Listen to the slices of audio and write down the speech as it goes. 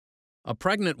A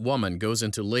pregnant woman goes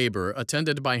into labor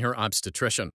attended by her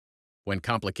obstetrician. When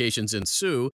complications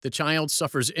ensue, the child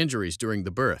suffers injuries during the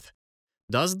birth.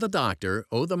 Does the doctor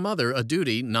owe the mother a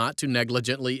duty not to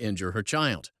negligently injure her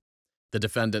child? The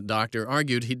defendant doctor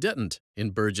argued he didn't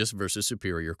in Burgess v.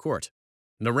 Superior Court.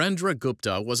 Narendra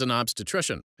Gupta was an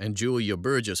obstetrician, and Julia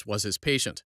Burgess was his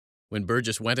patient. When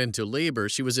Burgess went into labor,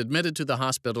 she was admitted to the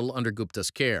hospital under Gupta's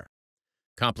care.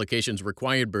 Complications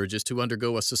required Burgess to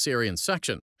undergo a cesarean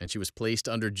section, and she was placed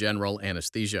under general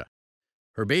anesthesia.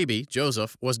 Her baby,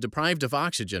 Joseph, was deprived of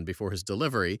oxygen before his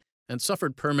delivery and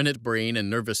suffered permanent brain and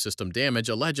nervous system damage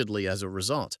allegedly as a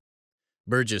result.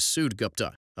 Burgess sued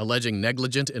Gupta, alleging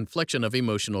negligent infliction of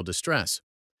emotional distress.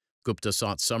 Gupta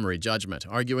sought summary judgment,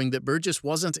 arguing that Burgess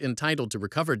wasn't entitled to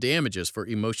recover damages for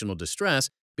emotional distress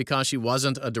because she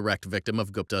wasn't a direct victim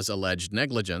of Gupta's alleged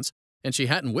negligence, and she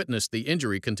hadn't witnessed the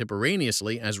injury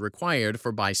contemporaneously as required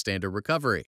for bystander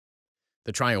recovery.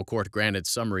 The trial court granted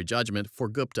summary judgment for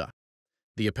Gupta.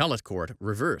 The appellate court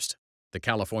reversed. The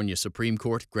California Supreme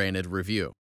Court granted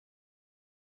review.